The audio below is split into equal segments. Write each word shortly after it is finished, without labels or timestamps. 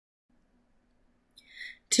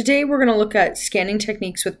Today we're going to look at scanning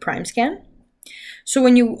techniques with Primescan. So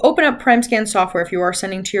when you open up Primescan software, if you are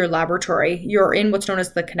sending to your laboratory, you're in what's known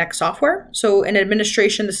as the Connect software. So in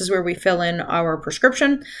administration, this is where we fill in our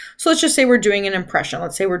prescription. So let's just say we're doing an impression.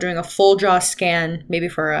 Let's say we're doing a full jaw scan, maybe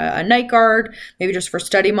for a night guard, maybe just for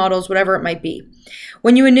study models, whatever it might be.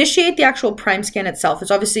 When you initiate the actual Primescan itself,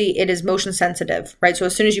 it is motion sensitive, right? So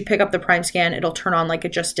as soon as you pick up the Primescan, it'll turn on like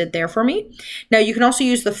it just did there for me. Now you can also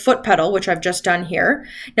use the foot pedal, which I've just done here.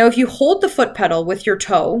 Now if you hold the foot pedal with your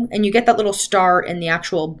toe and you get that little star in the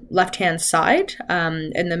actual left-hand side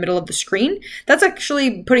in the middle of the screen, that's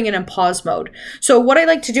actually putting it in pause mode. So what I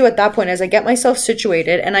like to do at that point is I get myself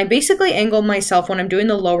situated and I basically angle myself when I'm doing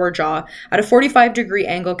the lower jaw at a 45-degree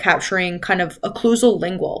angle, capturing kind of occlusal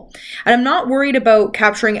lingual. And I'm not worried about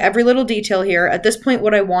capturing every little detail here. At this point,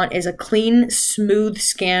 what I want is a clean, smooth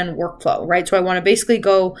scan workflow, right? So I want to basically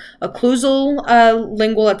go occlusal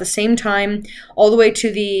lingual at the same time, all the way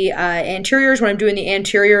to the anteriors. When I'm doing the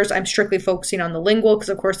anteriors, I'm strictly focusing on the lingual because,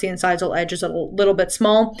 of course, the incisal edge is a little bit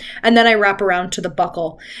small. And then I wrap around to the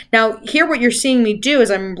buccal. Now, here what you're seeing me do is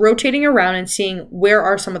I'm rotating around and seeing where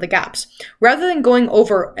are some of the gaps. Rather than going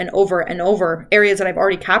over and over and over areas that I've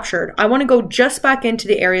already captured, I want to go just back into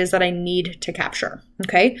the areas that I need to capture,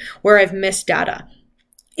 okay, where I've missed data.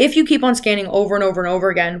 If you keep on scanning over and over and over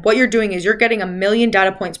again, what you're doing is you're getting 1 million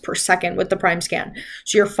data points per second with the Primescan.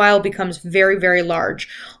 So your file becomes very, very large.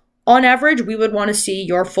 On average, we would want to see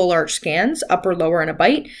your full arch scans, upper, lower, and a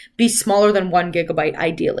byte, be smaller than 1 gigabyte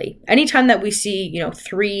ideally. Anytime that we see,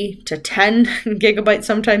 3 to 10 gigabytes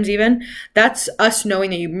sometimes even, that's us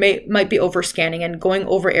knowing that you might be over scanning and going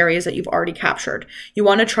over areas that you've already captured. You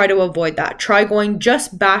want to try to avoid that. Try going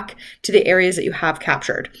just back to the areas that you have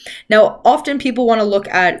captured. Now, often people want to look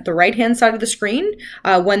at the right-hand side of the screen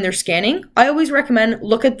when they're scanning. I always recommend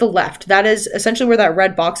look at the left. That is essentially where that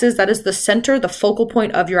red box is. That is the center, the focal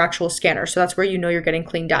point of your actual scanner. So that's where you know you're getting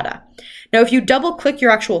clean data. Now, if you double click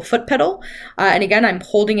your actual foot pedal, and again, I'm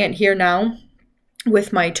holding it here now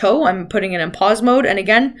with my toe, I'm putting it in pause mode. And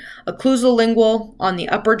again, occlusal lingual on the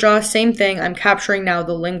upper jaw, same thing. I'm capturing now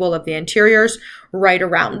the lingual of the anteriors right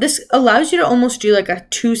around. This allows you to almost do like a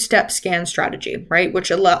 2-step scan strategy, right?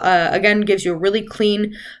 Which again gives you a really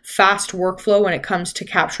clean, fast workflow when it comes to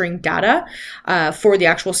capturing data for the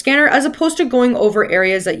actual scanner, as opposed to going over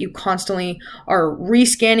areas that you constantly are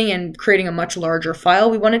rescanning and creating a much larger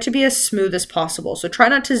file. We want it to be as smooth as possible. So try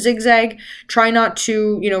not to zigzag, try not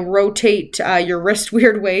to, rotate your wrist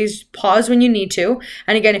weird ways, pause when you need to.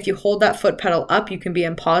 And again, if you hold that foot pedal up, you can be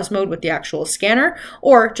in pause mode with the actual scanner,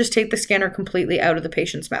 or just take the scanner completely out of the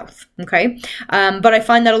patient's mouth, okay? But I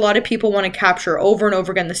find that a lot of people want to capture over and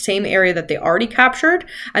over again the same area that they already captured,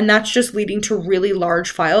 and that's just leading to really large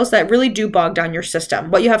files that really do bog down your system.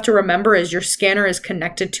 What you have to remember is your scanner is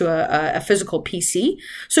connected to a physical PC.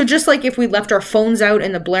 So just like if we left our phones out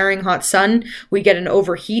in the blaring hot sun, we get an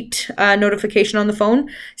overheat notification on the phone.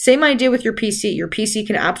 Same idea with your PC. Your PC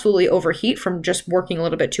can absolutely overheat from just working a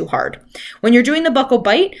little bit too hard. When you're doing the buccal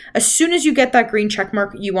bite, as soon as you get that green check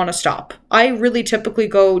mark, you want to stop. I really typically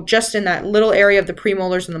go just in that little area of the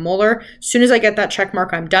premolars and the molar. As soon as I get that check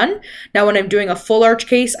mark, I'm done. Now, when I'm doing a full arch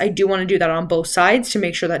case, I do want to do that on both sides to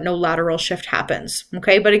make sure that no lateral shift happens.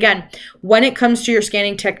 Okay, but again, when it comes to your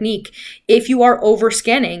scanning technique, if you are over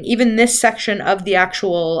scanning, even this section of the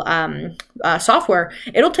actual software,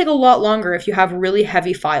 it'll take a lot longer if you have really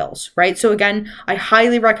heavy files, right? So again, I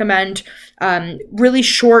highly recommend really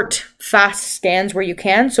short, fast scans where you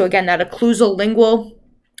can. So again, that occlusal lingual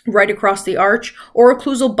right across the arch, or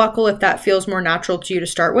occlusal buccal if that feels more natural to you to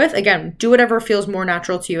start with. Again, do whatever feels more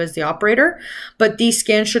natural to you as the operator, but these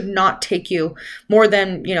scans should not take you more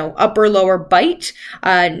than, upper, lower bite,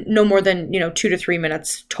 no more than, 2 to 3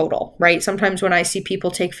 minutes total, right? Sometimes when I see people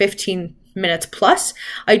take 15 minutes plus,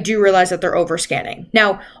 I do realize that they're over scanning.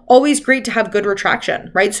 Now, always great to have good retraction,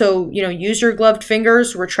 right? So, use your gloved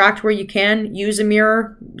fingers, retract where you can, use a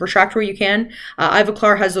mirror, retract where you can.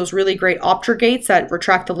 Ivoclar has those really great Optra-gates that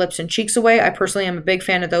retract the lips and cheeks away. I personally am a big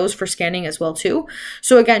fan of those for scanning as well too.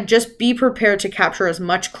 So again, just be prepared to capture as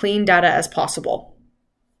much clean data as possible.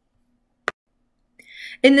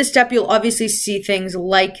 In this step, you'll obviously see things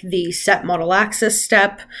like the set model axis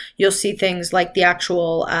step. You'll see things like the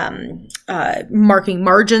actual marking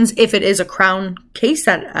margins, if it is a crown case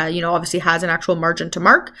that, obviously has an actual margin to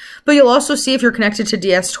mark. But you'll also see, if you're connected to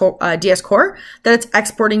DS Core, that it's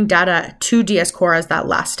exporting data to DS Core as that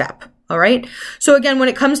last step. All right. So again, when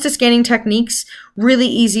it comes to scanning techniques, really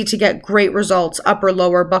easy to get great results, upper,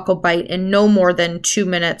 lower, buccal bite in no more than 2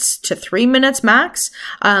 minutes to 3 minutes max,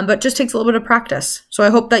 but just takes a little bit of practice. So I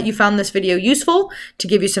hope that you found this video useful to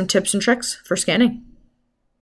give you some tips and tricks for scanning.